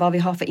annat. Och liksom, vad vi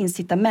har för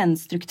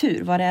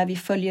incitamentstruktur. Vad det är vi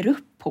följer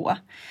upp på.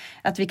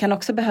 Att vi kan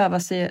också behöva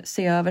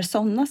se över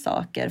sådana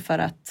saker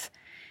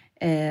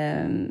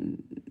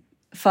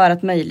för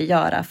att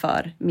möjliggöra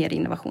för mer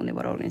innovation i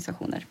våra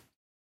organisationer.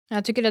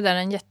 Jag tycker det där är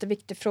en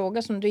jätteviktig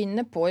fråga som du är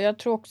inne på. Jag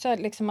tror också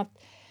liksom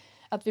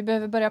att vi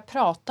behöver börja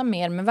prata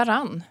mer med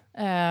varann.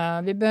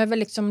 Vi behöver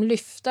liksom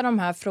lyfta de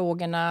här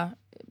frågorna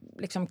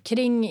liksom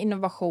kring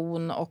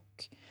innovation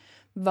och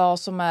vad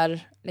som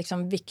är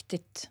liksom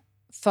viktigt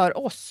för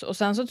oss. Och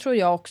sen så tror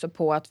jag också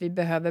på att vi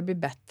behöver bli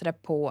bättre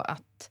på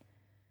att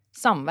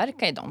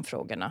samverka i de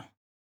frågorna.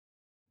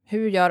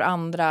 Hur gör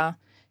andra?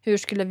 Hur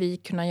skulle vi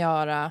kunna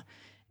göra?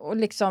 Och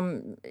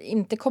liksom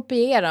inte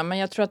kopiera, men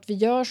jag tror att vi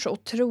gör så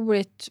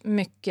otroligt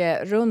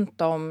mycket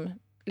runt om,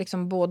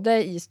 liksom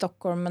både i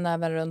Stockholm men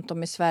även runt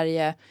om i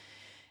Sverige,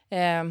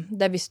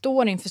 där vi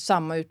står inför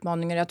samma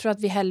utmaningar. Jag tror att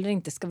vi heller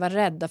inte ska vara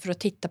rädda för att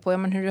titta på, ja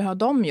men hur har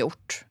de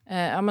gjort?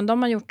 Ja men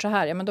de har gjort så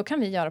här, ja men då kan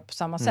vi göra på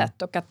samma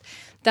sätt. Och att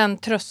den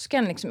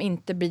tröskeln liksom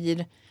inte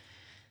blir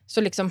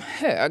så liksom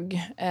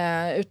hög,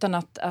 utan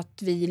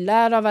att vi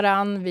lär av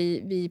varann,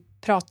 vi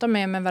pratar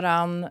med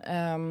varann,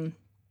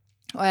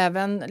 och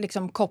även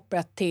liksom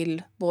kopplat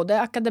till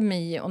både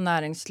akademi och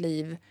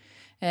näringsliv.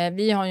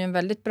 Vi har ju en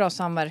väldigt bra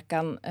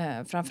samverkan,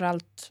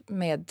 framförallt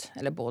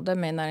både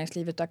med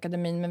näringslivet och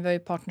akademin, men vi har ju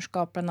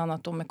partnerskap bland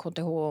annat då med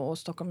KTH och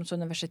Stockholms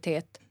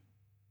universitet.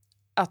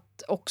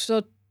 Att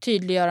också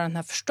tydliggöra den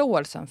här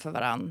förståelsen för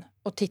varann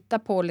och titta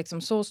på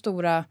liksom så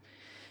stora,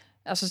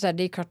 alltså så här,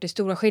 det är klart det är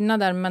stora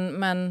skillnader,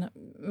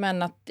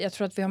 men att jag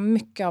tror att vi har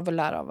mycket av att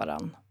lära av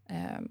varann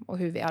och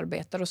hur vi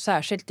arbetar, och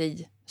särskilt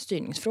i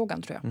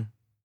styrningsfrågan tror jag. Mm.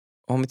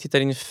 Om vi tittar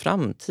in i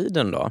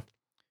framtiden då,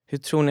 hur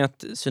tror ni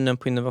att synen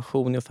på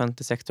innovation i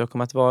offentlig sektor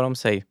kommer att vara om,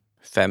 säg,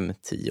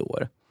 5-10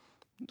 år?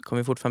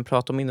 Kommer vi fortfarande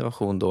prata om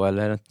innovation då,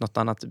 eller är det något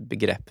annat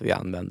begrepp vi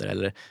använder?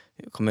 Eller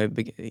kommer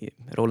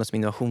rollen som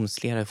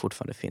innovationsledare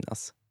fortfarande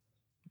finnas?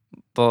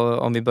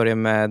 Om vi börjar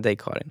med dig,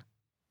 Karin.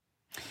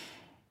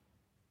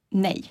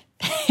 Nej.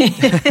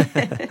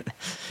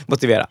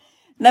 Motivera.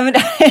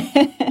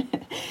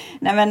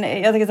 Nej, men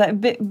jag tycker så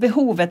här,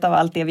 behovet av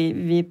allt det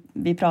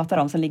vi pratar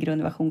om som ligger i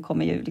innovation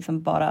kommer ju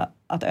liksom bara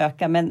att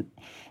öka. Men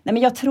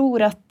jag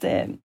tror att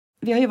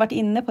vi har ju varit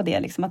inne på det,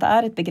 liksom, att det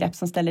är ett begrepp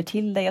som ställer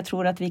till det. Jag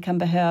tror att vi kan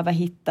behöva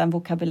hitta en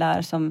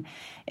vokabulär som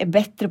är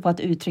bättre på att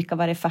uttrycka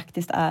vad det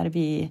faktiskt är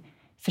vi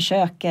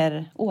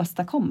försöker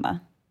åstadkomma.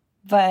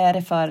 Vad är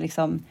det för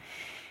liksom,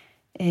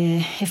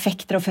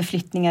 effekter och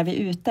förflyttningar vi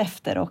är ute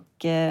efter?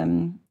 Och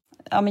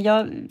ja, men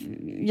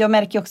jag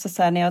märker också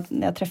så här när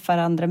jag träffar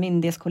andra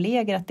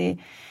myndighetskollegor att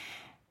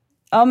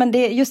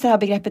just det här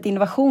begreppet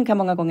innovation kan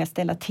många gånger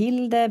ställa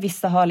till det.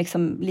 Vissa har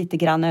liksom lite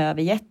grann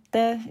övergett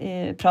det,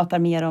 pratar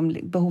mer om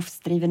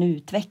behovsdriven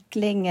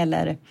utveckling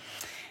eller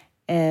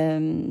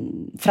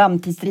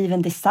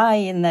framtidsdriven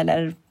design,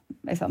 eller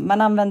liksom,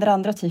 man använder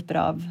andra typer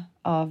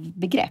av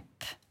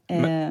begrepp.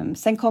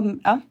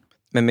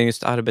 Men med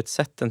just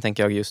arbetssätten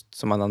tänker jag, just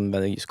som man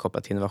använder just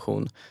kopplat till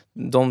innovation,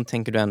 de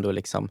tänker du ändå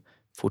liksom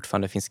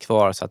fortfarande finns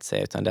kvar så att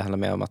säga, utan det handlar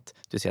mer om att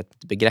du ser att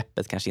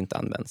begreppet kanske inte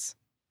används.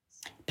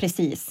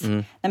 Precis.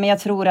 Nej, men jag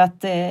tror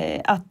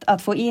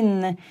att få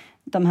in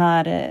de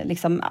här,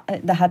 liksom,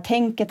 det här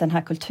tänket, den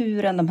här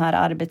kulturen, de här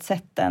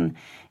arbetssätten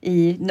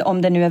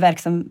om det nu är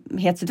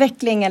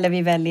verksamhetsutveckling eller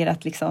vi väljer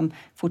att liksom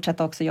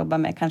fortsätta också jobba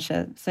med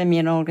kanske så är mer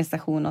en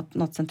organisation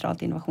något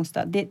centralt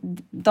innovationsstöd.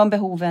 De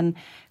behoven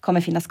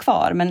kommer finnas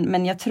kvar,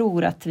 men jag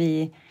tror att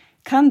vi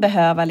kan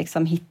behöva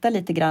liksom hitta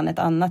lite grann ett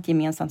annat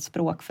gemensamt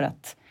språk för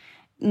att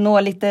nå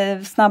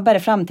lite snabbare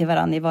fram till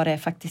varandra i vad det är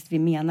faktiskt vi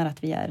menar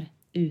att vi är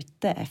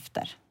ute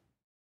efter.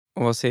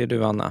 Och vad säger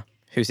du, Anna?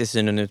 Hur ser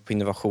synen ut på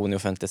innovation i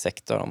offentlig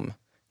sektor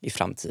i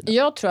framtiden?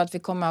 Jag tror att vi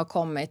kommer att ha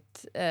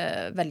kommit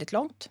väldigt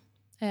långt,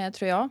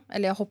 tror jag.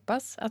 Eller jag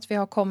hoppas att vi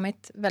har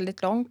kommit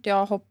väldigt långt.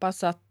 Jag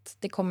hoppas att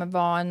det kommer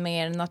vara en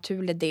mer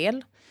naturlig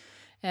del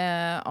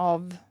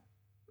av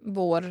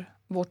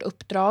vårt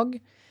uppdrag.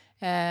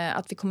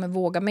 Att vi kommer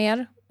våga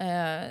mer.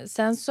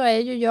 Sen så är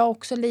ju jag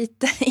också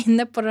lite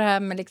inne på det här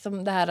med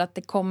liksom det här att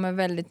det kommer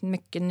väldigt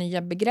mycket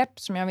nya begrepp.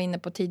 Som jag var inne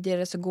på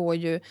tidigare så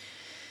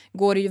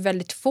går det ju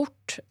väldigt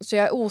fort. Så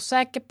jag är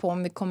osäker på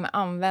om vi kommer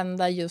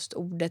använda just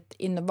ordet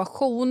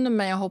innovation.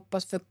 Men jag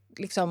hoppas för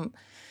liksom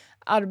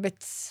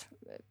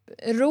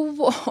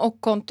arbetsro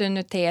och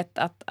kontinuitet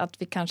att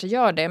vi kanske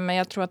gör det. Men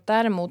jag tror att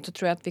däremot så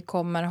tror jag att vi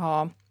kommer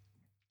ha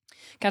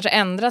kanske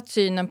ändrat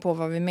synen på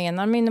vad vi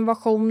menar med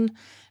innovation.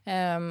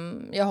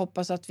 Jag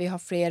hoppas att vi har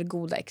fler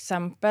goda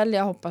exempel.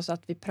 Jag hoppas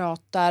att vi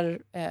pratar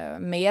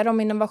mer om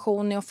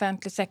innovation i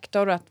offentlig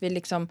sektor och att vi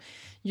liksom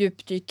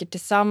djupdyker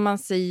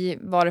tillsammans i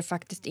vad det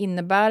faktiskt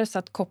innebär, så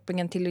att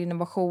kopplingen till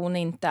innovation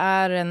inte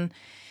är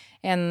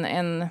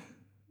en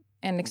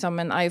liksom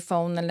en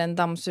iPhone eller en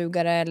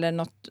dammsugare eller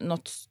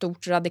något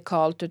stort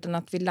radikalt, utan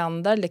att vi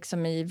landar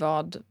liksom i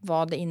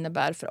vad det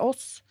innebär för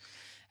oss.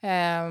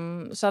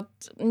 Så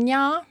att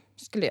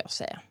skulle jag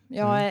säga.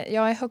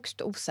 Jag är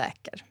högst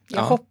osäker.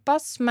 Jag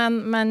hoppas,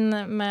 men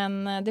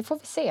det får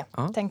vi se,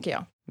 tänker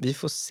jag. Vi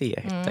får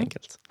se helt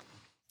enkelt.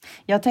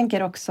 Jag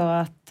tänker också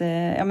att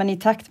i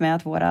takt med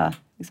att våra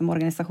liksom,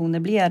 organisationer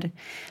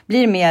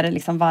blir mer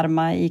liksom,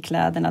 varma i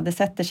kläderna, det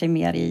sätter sig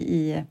mer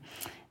i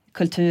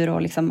kultur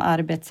och liksom,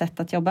 arbetssätt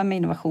att jobba med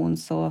innovation,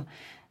 så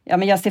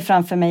jag ser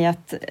framför mig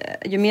att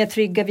ju mer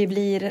trygga vi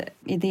blir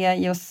i det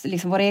i oss,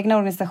 liksom, våra egna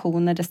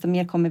organisationer, desto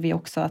mer kommer vi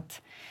också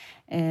att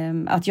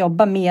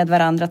jobba med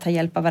varandra, ta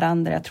hjälp av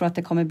varandra. Jag tror att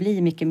det kommer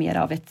bli mycket mer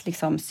av ett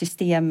liksom,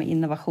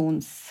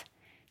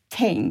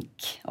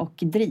 systeminnovationstänk och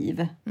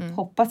driv.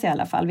 Hoppas i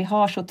alla fall. Vi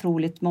har så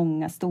otroligt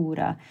många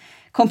stora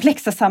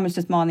komplexa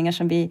samhällsutmaningar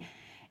som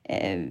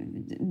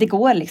det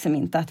går liksom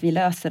inte att vi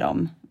löser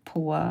dem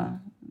på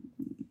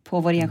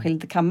vår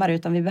enskilda kammare,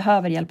 utan vi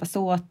behöver hjälpas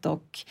åt,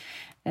 och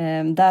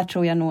där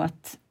tror jag nog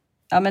att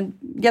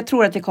jag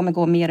tror att vi kommer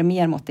gå mer och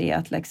mer mot det,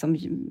 att liksom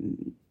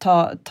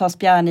ta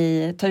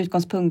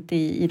utgångspunkt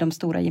i de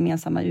stora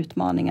gemensamma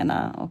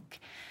utmaningarna och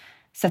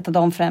sätta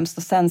dem främst,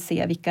 och sen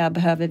se vilka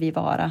behöver vi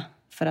vara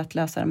för att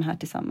lösa de här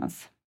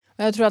tillsammans.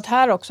 Jag tror att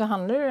här också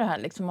handlar det här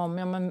liksom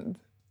om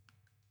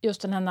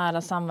just den här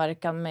nära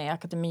samverkan med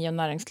akademi och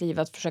näringsliv,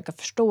 att försöka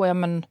förstå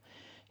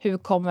hur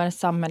kommer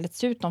samhället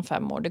se ut om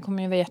 5 år? Det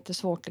kommer ju vara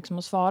jättesvårt liksom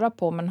att svara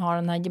på, men ha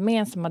den här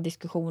gemensamma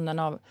diskussionen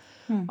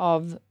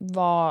av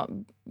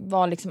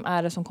vad liksom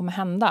är det som kommer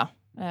hända.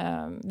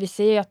 Vi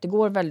ser att det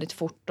går väldigt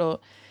fort,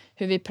 och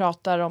hur vi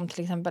pratar om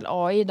till exempel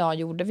AI idag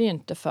gjorde vi ju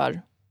inte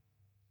för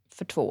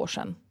 2 år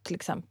sedan till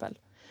exempel.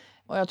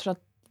 Och jag tror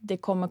att det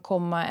kommer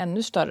komma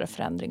ännu större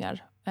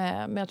förändringar.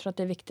 Men jag tror att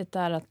det är viktigt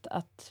där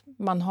att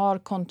man har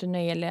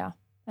kontinuerliga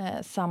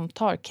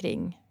samtal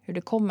kring hur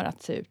det kommer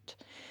att se ut.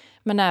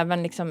 Men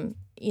även liksom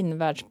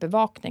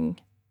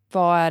invärldsbevakning.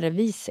 Vad är det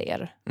vi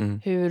ser?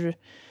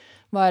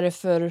 Vad är det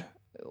för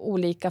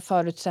olika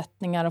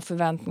förutsättningar och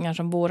förväntningar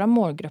som våra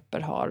målgrupper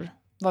har?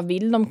 Vad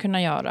vill de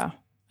kunna göra?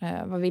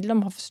 Vad vill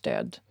de ha för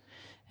stöd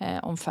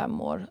om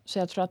 5 år? Så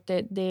jag tror att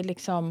det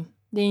är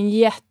en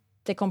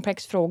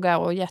jättekomplex fråga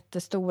och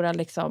jättestora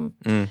liksom.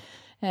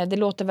 Det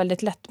låter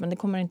väldigt lätt, men det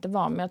kommer inte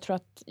vara. Men jag tror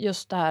att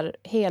just det här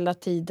hela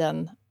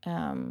tiden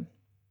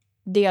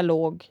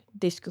dialog,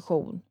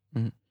 diskussion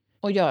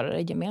och göra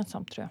det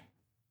gemensamt, tror jag.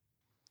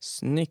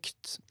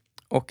 Snyggt.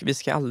 Och vi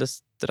ska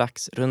alldeles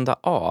strax runda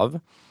av.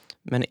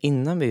 Men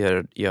innan vi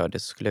gör det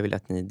så skulle jag vilja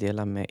att ni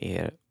delar med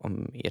er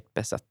om ert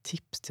bästa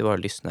tips till våra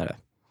lyssnare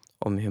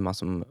om hur man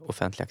som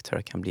offentlig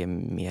aktör kan bli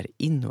mer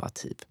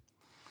innovativ.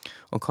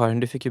 Och Karin,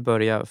 du fick ju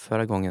börja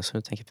förra gången, så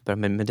nu tänker jag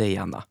börja med dig,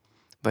 Anna.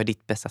 Vad är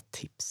ditt bästa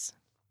tips?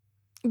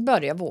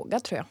 Börja våga,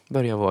 tror jag.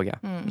 Börja våga.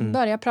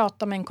 Börja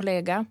prata med en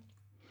kollega.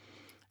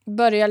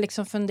 Börja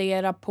liksom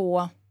fundera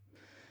på,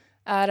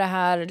 är det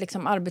här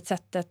liksom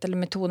arbetssättet eller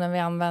metoden vi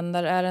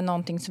använder, är det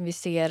någonting som vi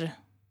ser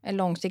är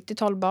långsiktigt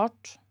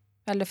hållbart?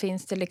 Eller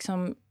finns det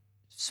liksom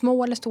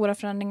små eller stora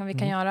förändringar vi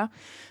kan göra?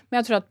 Men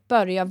jag tror att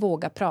börja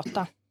våga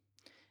prata.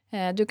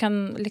 Du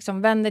kan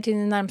liksom vända till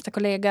din närmsta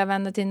kollega,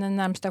 vända till din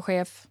närmsta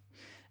chef.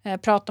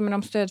 Prata med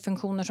de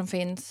stödfunktioner som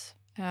finns.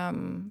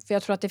 För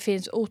jag tror att det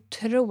finns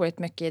otroligt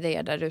mycket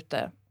idéer där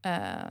ute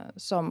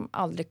som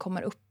aldrig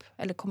kommer upp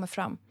eller kommer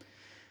fram.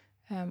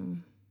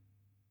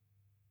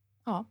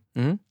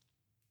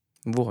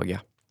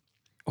 Våga.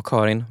 Och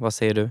Karin, vad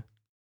säger du?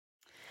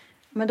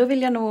 Men då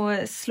vill jag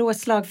nog slå ett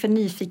slag för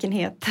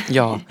nyfikenhet.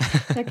 Ja.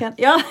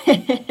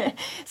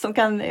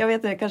 Jag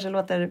vet det kanske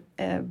låter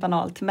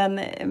banalt,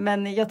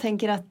 men jag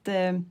tänker att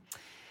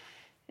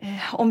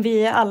om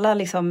vi alla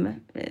liksom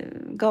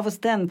gav oss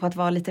den på att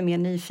vara lite mer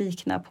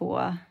nyfikna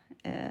på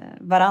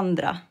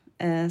varandra,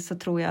 så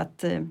tror jag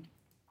att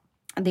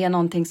det är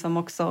någonting som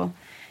också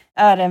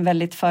är en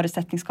väldigt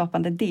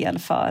förutsättningsskapande del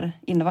för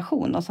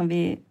innovation, och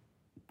som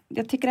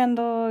jag tycker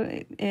ändå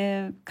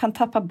kan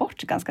tappa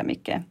bort ganska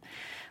mycket.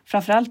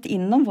 Framförallt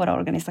inom våra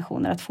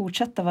organisationer, att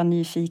fortsätta vara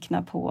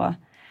nyfikna på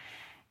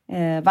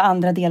vad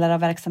andra delar av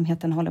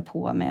verksamheten håller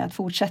på med. Att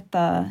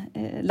fortsätta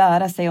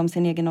lära sig om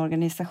sin egen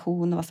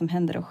organisation och vad som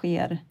händer och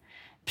sker.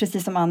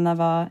 Precis som Anna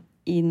var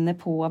inne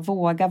på,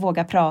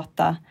 våga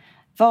prata.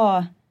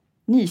 Var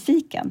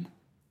nyfiken.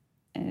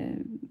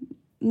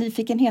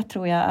 Nyfikenhet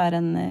tror jag är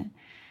en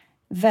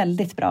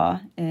väldigt bra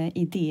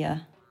idé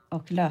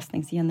och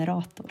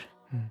lösningsgenerator.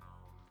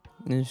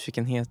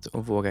 Nyfikenhet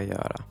och våga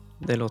göra.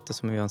 Det låter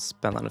som att vi har en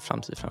spännande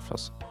framtid framför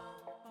oss.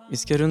 Vi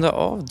ska runda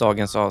av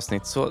dagens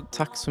avsnitt, så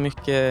tack så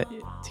mycket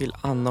till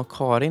Anna och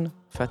Karin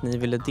för att ni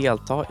ville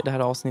delta i det här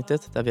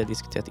avsnittet där vi har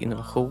diskuterat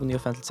innovation i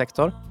offentlig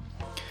sektor.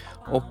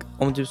 Och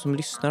om du som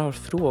lyssnar har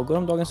frågor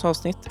om dagens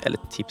avsnitt eller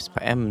tips på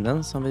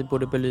ämnen som vi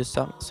borde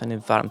belysa, så är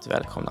ni varmt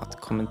välkomna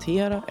att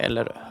kommentera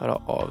eller höra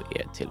av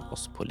er till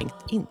oss på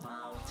LinkedIn.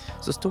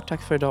 Så stort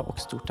tack för idag och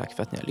stort tack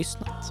för att ni har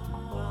lyssnat.